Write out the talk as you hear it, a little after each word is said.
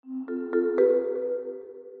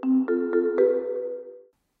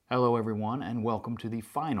Hello everyone and welcome to the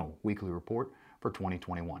final weekly report for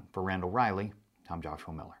 2021. For Randall Riley, I'm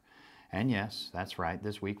Joshua Miller. And yes, that's right,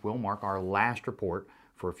 this week will mark our last report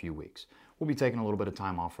for a few weeks. We'll be taking a little bit of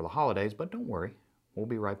time off for the holidays, but don't worry, we'll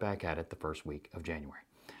be right back at it the first week of January.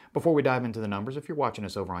 Before we dive into the numbers, if you're watching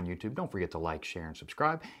us over on YouTube, don't forget to like, share, and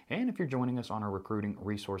subscribe. And if you're joining us on our recruiting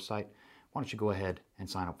resource site, why don't you go ahead and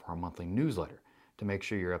sign up for our monthly newsletter to make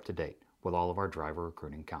sure you're up to date with all of our driver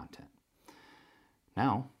recruiting content.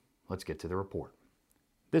 Now, let's get to the report.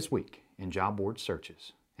 This week in job board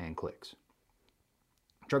searches and clicks.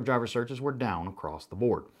 Truck driver searches were down across the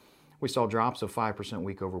board. We saw drops of 5%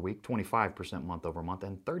 week over week, 25% month over month,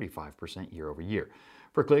 and 35% year over year.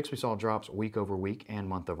 For clicks, we saw drops week over week and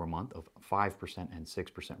month over month of 5% and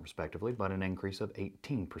 6% respectively, but an increase of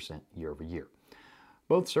 18% year over year.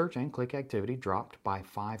 Both search and click activity dropped by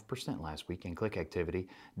 5% last week, and click activity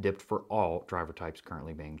dipped for all driver types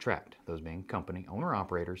currently being tracked, those being company,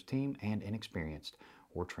 owner-operators, team, and inexperienced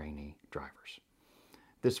or trainee drivers.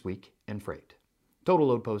 This week in freight. Total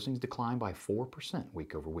load postings declined by 4%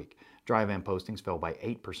 week over week. Dry van postings fell by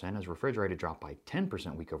 8% as refrigerated dropped by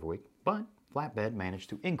 10% week over week, but flatbed managed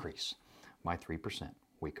to increase by 3%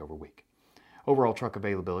 week over week. Overall truck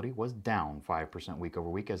availability was down 5% week over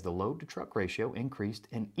week as the load-to-truck ratio increased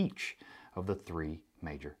in each of the three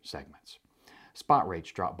major segments. Spot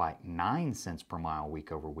rates dropped by 9 cents per mile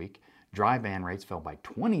week over week. Dry van rates fell by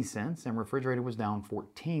 20 cents and refrigerated was down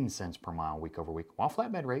 14 cents per mile week over week, while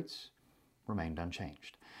flatbed rates remained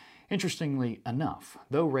unchanged. Interestingly enough,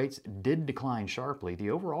 though rates did decline sharply,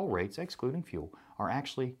 the overall rates, excluding fuel, are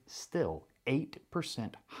actually still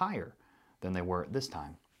 8% higher than they were at this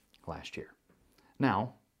time last year.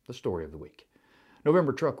 Now, the story of the week.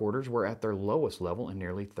 November truck orders were at their lowest level in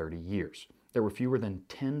nearly 30 years. There were fewer than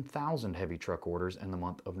 10,000 heavy truck orders in the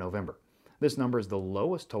month of November. This number is the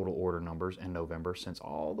lowest total order numbers in November since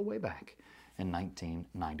all the way back in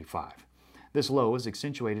 1995. This low is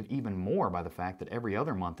accentuated even more by the fact that every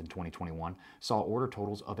other month in 2021 saw order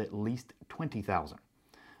totals of at least 20,000.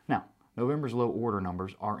 Now, November's low order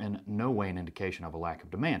numbers are in no way an indication of a lack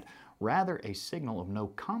of demand, rather a signal of no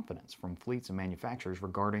confidence from fleets and manufacturers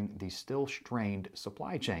regarding the still strained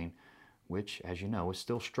supply chain, which, as you know, is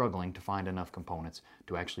still struggling to find enough components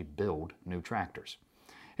to actually build new tractors.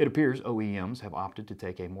 It appears OEMs have opted to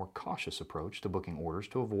take a more cautious approach to booking orders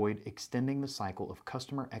to avoid extending the cycle of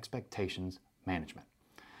customer expectations management.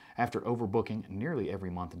 After overbooking nearly every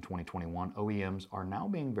month in 2021, OEMs are now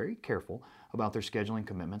being very careful about their scheduling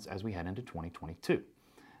commitments as we head into 2022.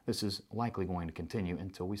 This is likely going to continue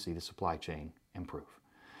until we see the supply chain improve.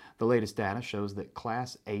 The latest data shows that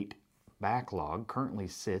Class 8 backlog currently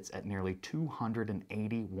sits at nearly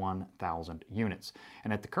 281,000 units,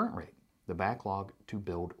 and at the current rate, the backlog to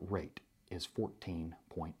build rate is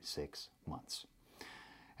 14.6 months.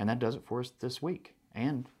 And that does it for us this week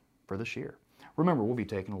and for this year. Remember, we'll be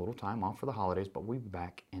taking a little time off for the holidays, but we'll be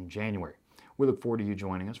back in January. We look forward to you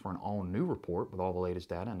joining us for an all-new report with all the latest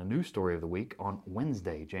data and a new story of the week on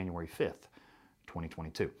Wednesday, January 5th,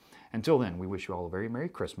 2022. Until then, we wish you all a very Merry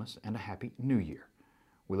Christmas and a Happy New Year.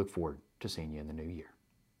 We look forward to seeing you in the new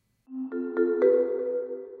year.